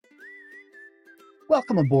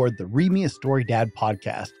Welcome aboard the Read Me a Story Dad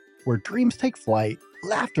podcast, where dreams take flight,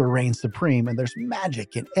 laughter reigns supreme, and there's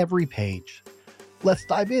magic in every page. Let's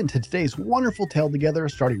dive into today's wonderful tale together,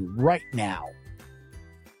 starting right now.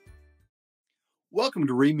 Welcome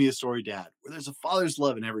to Read Me a Story Dad, where there's a father's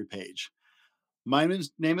love in every page. My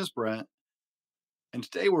name is Brent, and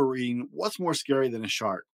today we're reading What's More Scary Than a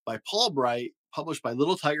Shark by Paul Bright, published by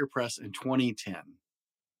Little Tiger Press in 2010.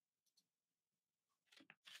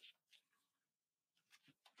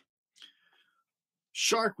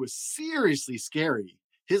 Shark was seriously scary.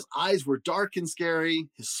 His eyes were dark and scary.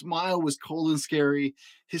 His smile was cold and scary.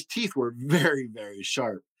 His teeth were very, very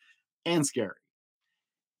sharp and scary.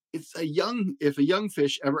 If a young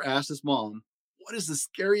fish ever asked his mom, "What is the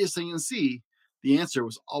scariest thing in the sea?" the answer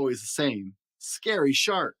was always the same: scary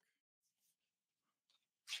shark.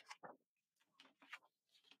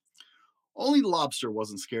 Only Lobster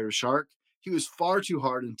wasn't scared of Shark. He was far too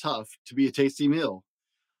hard and tough to be a tasty meal.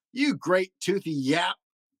 "You great toothy yap,"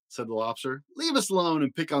 said the Lobster. "Leave us alone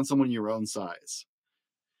and pick on someone your own size."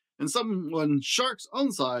 And someone Shark's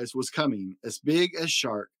own size was coming, as big as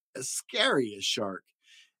Shark, as scary as Shark.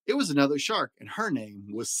 It was another shark, and her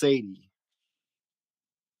name was Sadie.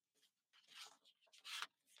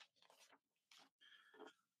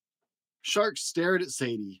 Shark stared at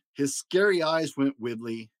Sadie. His scary eyes went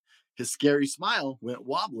wibbly, his scary smile went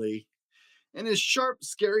wobbly, and his sharp,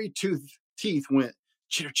 scary teeth went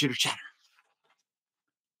chitter, chitter, chatter.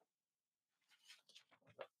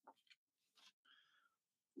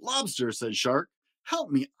 "Lobster," said Shark,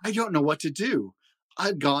 "help me. I don't know what to do.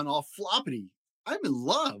 I've gone all floppity. I'm in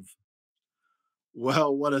love."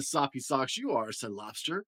 "Well, what a soppy socks you are," said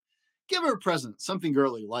Lobster. "Give her a present, something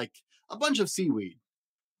girly, like a bunch of seaweed."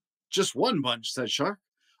 "Just one bunch," said Shark.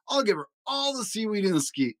 "I'll give her all the seaweed in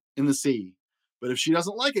the sea. But if she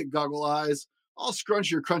doesn't like it, Goggle Eyes, I'll scrunch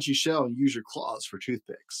your crunchy shell and use your claws for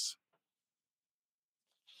toothpicks."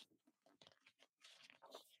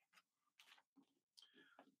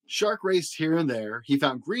 Shark raced here and there. He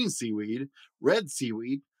found green seaweed, red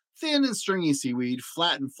seaweed, thin and stringy seaweed,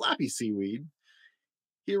 flat and flappy seaweed.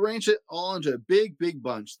 He arranged it all into a big, big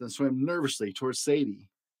bunch, then swam nervously towards Sadie.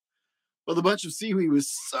 But the bunch of seaweed was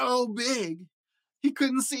so big, he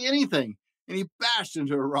couldn't see anything, and he bashed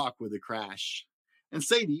into a rock with a crash. And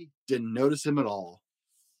Sadie didn't notice him at all.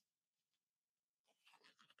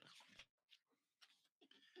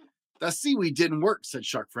 "That seaweed didn't work," said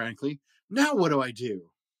Shark frantically. "Now what do I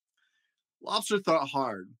do?" Lobster thought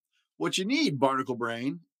hard. "What you need, Barnacle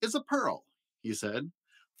Brain, is a pearl," he said.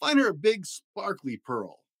 "Find her a big, sparkly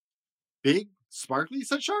pearl." "Big, sparkly?"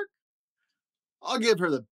 said Shark. "I'll give her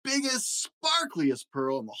the biggest, sparkliest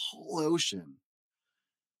pearl in the whole ocean.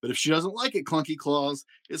 But if she doesn't like it, Clunky Claws,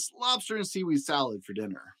 it's lobster and seaweed salad for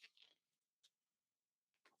dinner."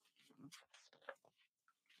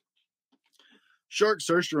 Shark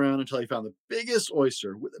searched around until he found the biggest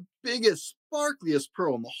oyster with the biggest, sparkliest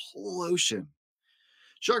pearl in the whole ocean.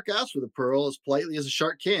 Shark asked for the pearl as politely as a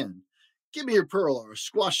shark can. "Give me your pearl or I'll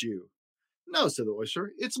squash you." "No," said the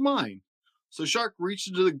oyster, "it's mine." So Shark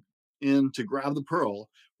reached in to grab the pearl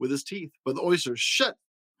with his teeth, but the oyster shut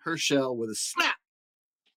her shell with a snap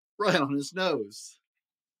right on his nose.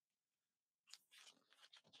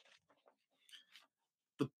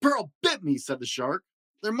 "The pearl bit me," said the shark.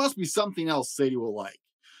 "There must be something else Sadie will like.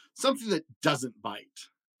 Something that doesn't bite."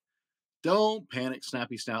 "Don't panic,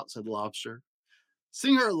 Snappy Snout," said the lobster.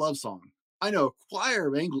 "Sing her a love song. I know a choir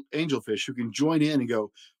of angelfish who can join in and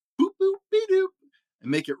go boop boop bee doop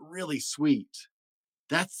and make it really sweet."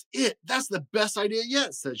 "That's it. That's the best idea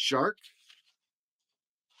yet," said Shark.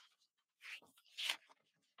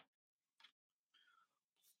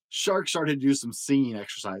 Shark started to do some singing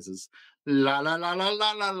exercises. "La la la la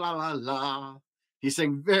la la la la la." He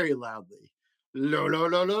sang very loudly. "Lo lo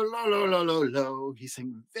lo lo lo lo lo lo lo." He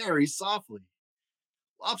sang very softly.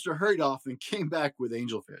 Lobster hurried off and came back with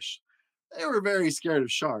angelfish. They were very scared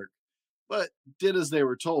of Shark, but did as they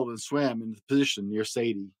were told and swam into position near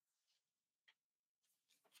Sadie.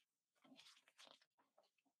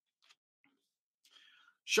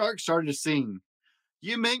 Shark started to sing,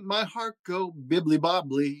 "You make my heart go bibbly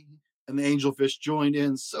bobbly," and the angelfish joined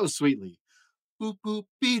in so sweetly. "Boop boop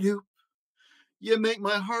bee doop. You make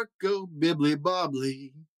my heart go bibbly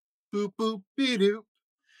bobbly. Boop boop bee doop."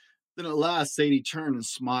 Then at last Sadie turned and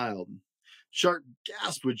smiled. Shark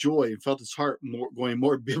gasped with joy and felt his heart going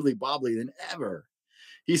more bibbly bobbly than ever.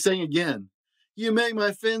 He sang again, "You make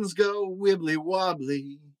my fins go wibbly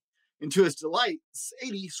wobbly." And to his delight,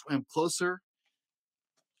 Sadie swam closer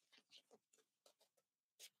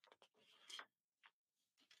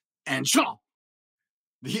and shaw!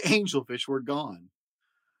 The angelfish were gone.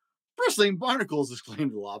 Bristling barnacles,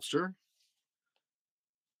 exclaimed the lobster.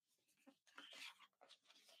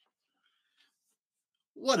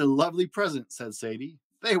 What a lovely present, said Sadie.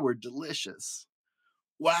 They were delicious.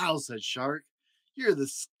 Wow, said Shark. You're the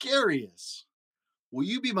scariest. Will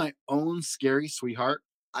you be my own scary sweetheart?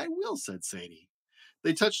 I will, said Sadie.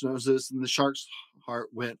 They touched noses, and the shark's heart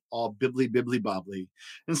went all bibbly bibbly bobbly,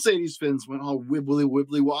 and Sadie's fins went all wibbly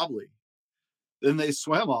wibbly wobbly. Then they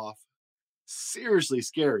swam off, seriously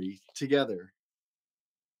scary, together.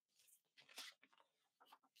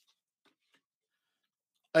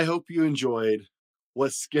 I hope you enjoyed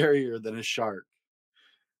What's Scarier Than a Shark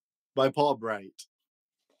by Paul Bright.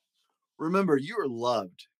 Remember, you are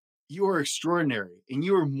loved, you are extraordinary, and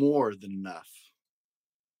you are more than enough.